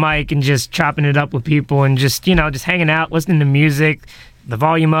being on the mic and just chopping it up with people and just, just hanging out, listening to music, the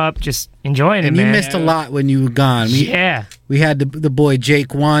volume up, just enjoying it, man. And you missed a lot when you were gone. We had the boy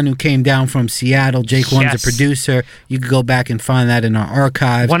Jake One, who came down from Seattle. Jake One's a producer. You can go back and find that in our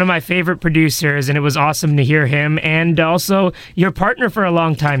archives. One of my favorite producers, and it was awesome to hear him. And also your partner for a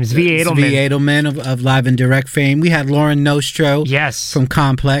long time, Zvi Edelman. Zvi Edelman of Live and Direct fame. We had Lauren Nostro from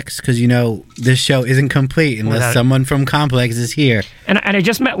Complex, because, this show isn't complete unless someone from Complex is here. And I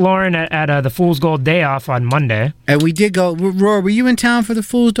just met Lauren at the Fool's Gold Day Off on Monday. And we did go. Roar, were you in town for the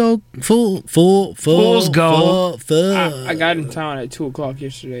Fool's Gold? Fool's Gold. I got in town at 2:00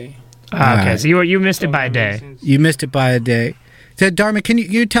 yesterday. Okay, so you missed it by a day. You missed it by a day. So, Dharmic, can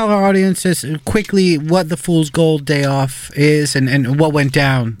you tell our audience just quickly what the Fool's Gold Day Off is and what went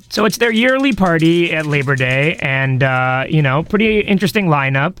down? So it's their yearly party at Labor Day, and, pretty interesting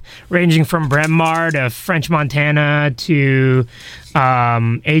lineup, ranging from Brem Mar to French Montana to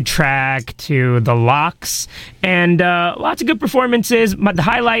A-Track to The Locks, and lots of good performances. But the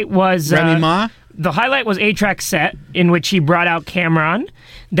highlight was... Remy Ma? The highlight was A-Track's set, in which he brought out Cameron,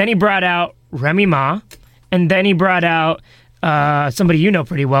 then he brought out Remy Ma, and then he brought out somebody you know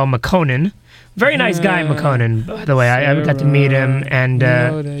pretty well, McConan. Very nice guy, McConan, by the way. I got to meet him, and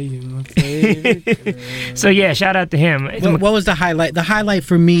so yeah, shout out to him. What was the highlight? The highlight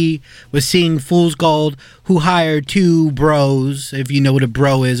for me was seeing Fool's Gold, who hired two bros. If you know what a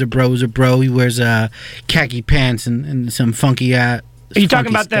bro is a bro. He wears khaki pants and some funky. Are you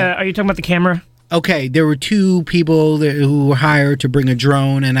talking about the camera? Okay, there were two people who were hired to bring a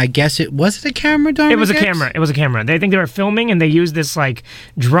drone, and I guess was it a camera, Dharmic? It was a camera. It was a camera. They think they were filming, and they used this like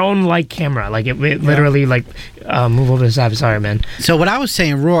drone-like camera. Like it literally like move over to the side. Sorry, man. So what I was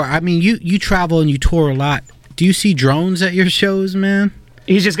saying, Roar. I mean, you travel and you tour a lot. Do you see drones at your shows, man?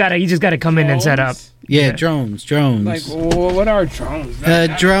 He's just gotta come in and set up. Yeah, drones. Like, what are drones?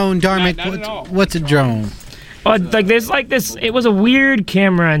 Drone, Dharmic. What's a drone? Oh, like there's like this. It was a weird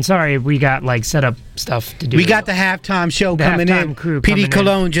camera, and sorry, we got like set up stuff to do. We got the halftime show coming in. PD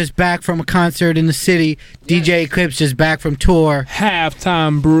Cologne just back from a concert in the city. Yes. DJ Eclipse just back from tour.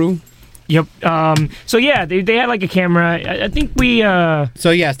 Halftime brew. Yep. So yeah, they had like a camera. I think we. So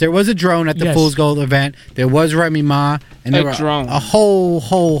yes, there was a drone at the Fool's Gold event. There was Remy Ma, and there were a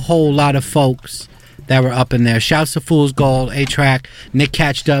whole lot of folks that were up in there. Shouts to Fool's Gold, A-Track. Nick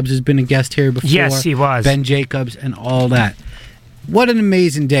Catch Dubs has been a guest here before. Yes, he was. Ben Jacobs and all that. What an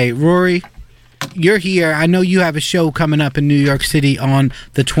amazing day. Rory, you're here. I know you have a show coming up in New York City on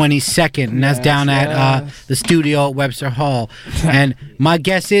the 22nd, and that's down at the studio at Webster Hall. And my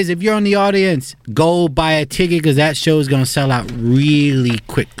guess is, if you're in the audience, go buy a ticket, because that show is going to sell out really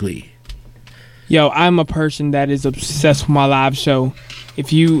quickly. Yo, I'm a person that is obsessed with my live show.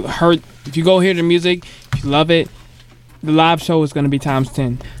 If you go hear the music, if you love it, the live show is going to be times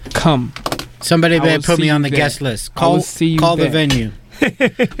 10. Come. Somebody better put me on the guest list. Call the venue.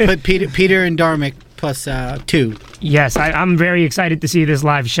 Put Peter and Dharmic plus 2. Yes, I'm very excited to see this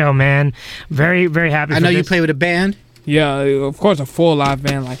live show, man. Very, very happy. I know you play with a band. Yeah, of course, a full live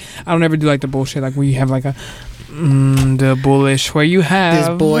band. Like, I don't ever do like the bullshit like where you have like a the bullish where you have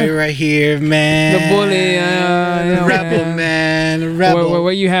this boy right here, man. The bully, rebel, man, rebel.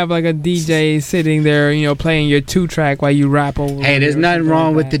 Where you have like a DJ sitting there, playing your 2-track while you rap over. Hey, there's nothing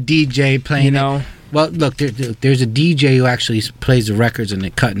wrong with the DJ playing. Well, look, there's a DJ who actually plays the records, and they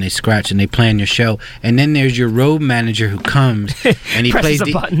cut and they scratch and they play on your show. And then there's your road manager who comes and he presses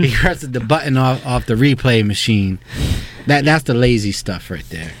the button off the replay machine. That's the lazy stuff right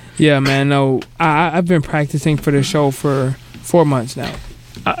there. Yeah, man. No, I've been practicing for the show for 4 months now.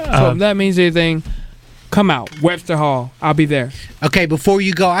 So if that means anything, come out, Webster Hall. I'll be there. Okay, before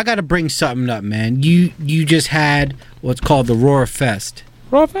you go, I got to bring something up, man. You just had what's called the Roar Fest.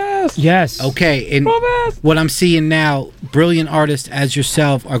 Roar Fest. Yes. Okay, and what I'm seeing now, brilliant artists as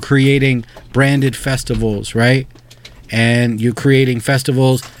yourself are creating branded festivals, right? And you're creating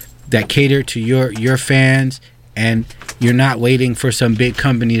festivals that cater to your fans. And You're not waiting for some big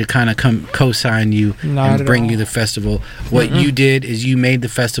company to kind of come co-sign you Not and at bring all. you the festival. What you did is you made the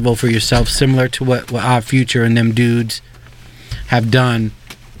festival for yourself, similar to what Our Future and them dudes have done,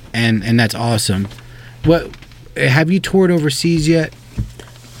 and that's awesome. What have you toured overseas yet?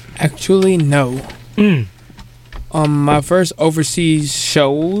 Actually, no. My first overseas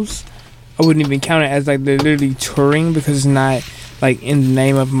shows, I wouldn't even count it as like they're literally touring because it's not like in the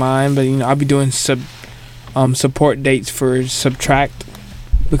name of mine. But I'll be doing support dates for Subtract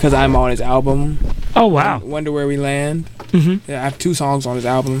because I'm on his album. Oh wow! Wonder Where We Land. Mm-hmm. Yeah, I have 2 songs on his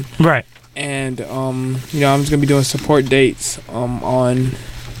album. Right. And I'm just gonna be doing support dates on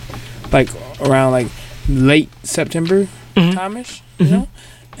like around like late September time-ish, you know.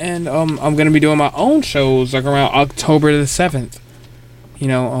 And I'm gonna be doing my own shows like around October the 7th.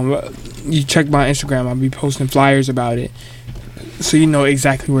 You check my Instagram. I'll be posting flyers about it, so you know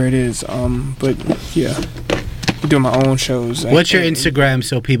exactly where it is. But yeah, I'm doing my own shows. What's your Instagram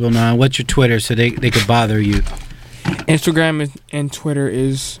so people know? What's your Twitter so they could bother you? Instagram and Twitter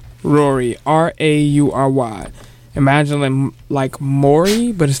is Rory, Raury. Imagine like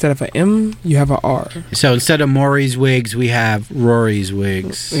Maury, but instead of an M, you have an R. So instead of Maury's wigs, we have Rory's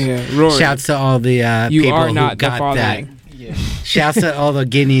wigs. Yeah, Rory. Shouts to all the You people are who not the got father. that. Shouts to all the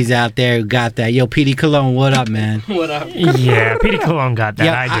guineas out there who got that. Yo, PD Cologne, what up, man? What up? Yeah, Petey Cologne got that.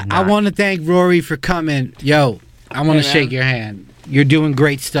 Yo, I did I not. want to thank Rory for coming. Yo, I want to Hey, man. shake your hand. You're doing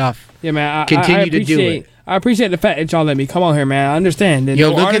great stuff. Yeah, man. Continue to do it. I appreciate the fact that y'all let me come on here, man. I understand. And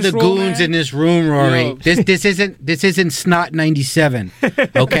Yo, no look at the artist role, goons man. in this room, Rory. Yo. This isn't Snot 97.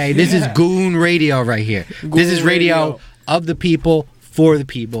 Okay, this is Goon Radio right here. This is radio of the people for the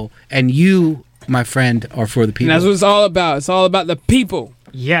people, and you, my friend, are for the And people. that's what it's all about. It's all about the people.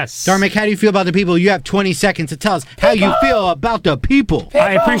 Yes. Darmic, how do you feel about the people? You have 20 seconds to tell us how you feel about the people.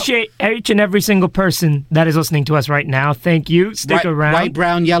 I appreciate each and every single person that is listening to us right now. Thank you. Stick around. White,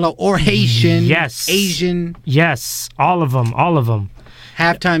 brown, yellow, or Haitian. Yes. Asian. Yes. All of them. All of them.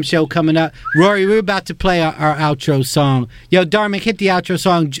 Halftime show coming up. Rory, we're about to play our outro song. Yo, Darmic, hit the outro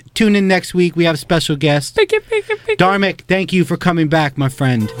song. Tune in next week. We have special guests. Darmic, thank you for coming back, my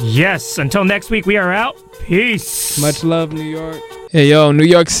friend. Yes. Until next week, we are out. Peace. Much love, New York. Hey, yo, New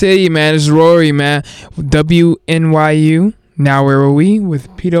York City, man. It's Rory, man. WNYU. Now Where Are We?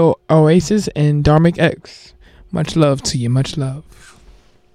 With Peter Oasis and Darmic X. Much love to you. Much love.